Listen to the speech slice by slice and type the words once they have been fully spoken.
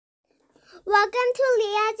Welcome to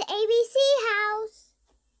Leah's ABC house.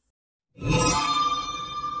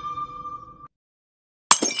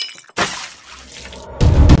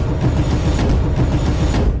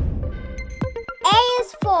 A is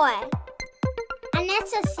for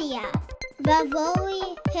Anastasia,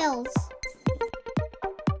 Beverly Hills.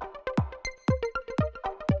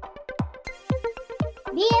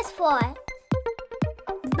 B is for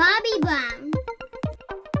Bobby Brown.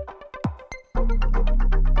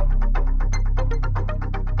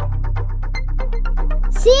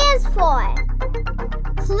 C is for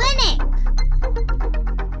Clinic.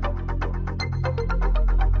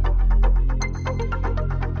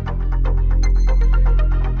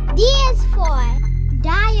 D is for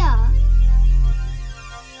Dial.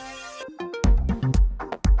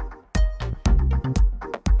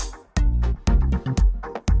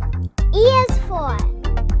 E is for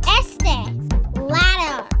Esther,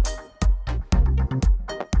 Ladder.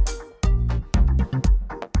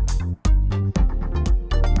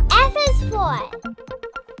 F is for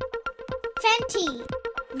Fenty,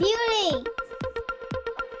 Beauty.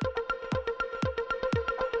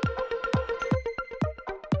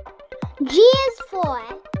 G is for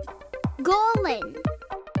Golden.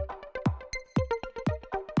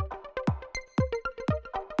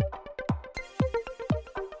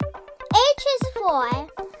 H is for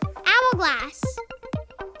Hourglass.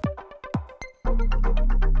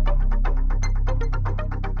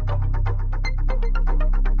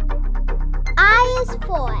 I is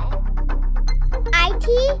for IT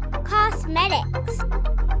Cosmetics.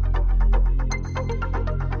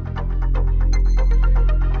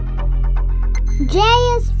 J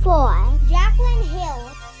is for Jaclyn Hill.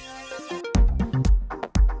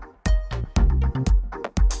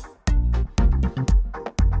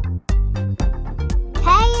 K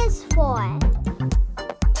is for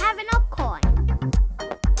Having a Coin.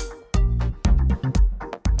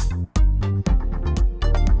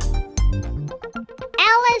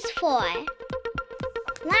 L is for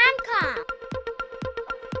Lancome.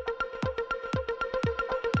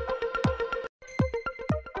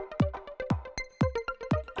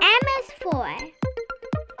 M is for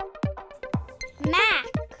Mac.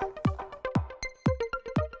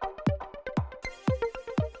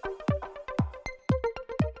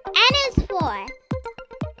 N is for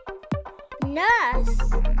Nurse.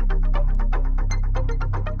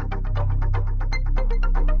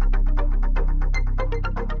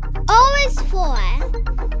 O is for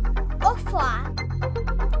Ofra.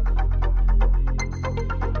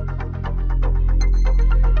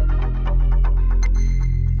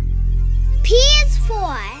 P is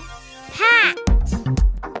for Pat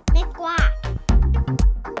McGrath.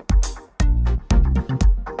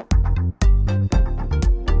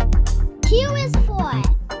 Q is for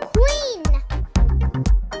Queen.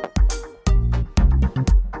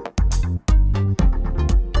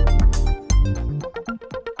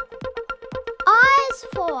 R is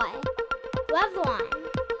for Revlon.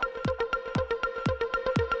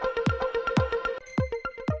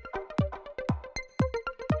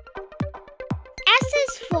 S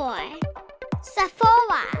is for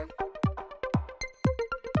Sephora.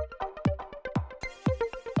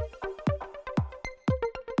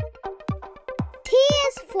 T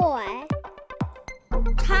is for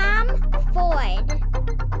Tom Ford.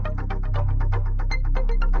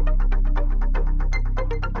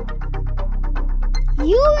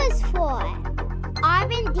 U is for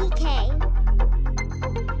Urban Decay.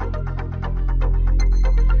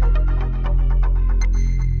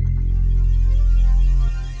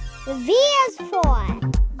 V is for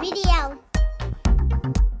Video.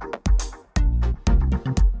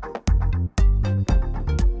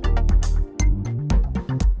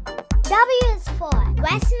 W is for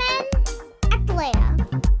Westman Eclair.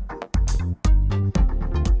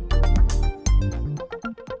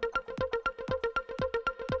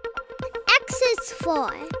 X is for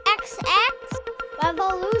XX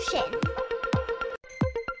Revolution.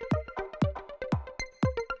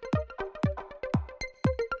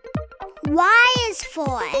 Y is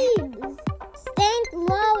for St.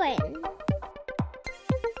 Laurent.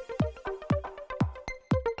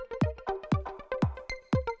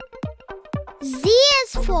 Z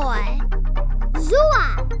is for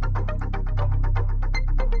Zua.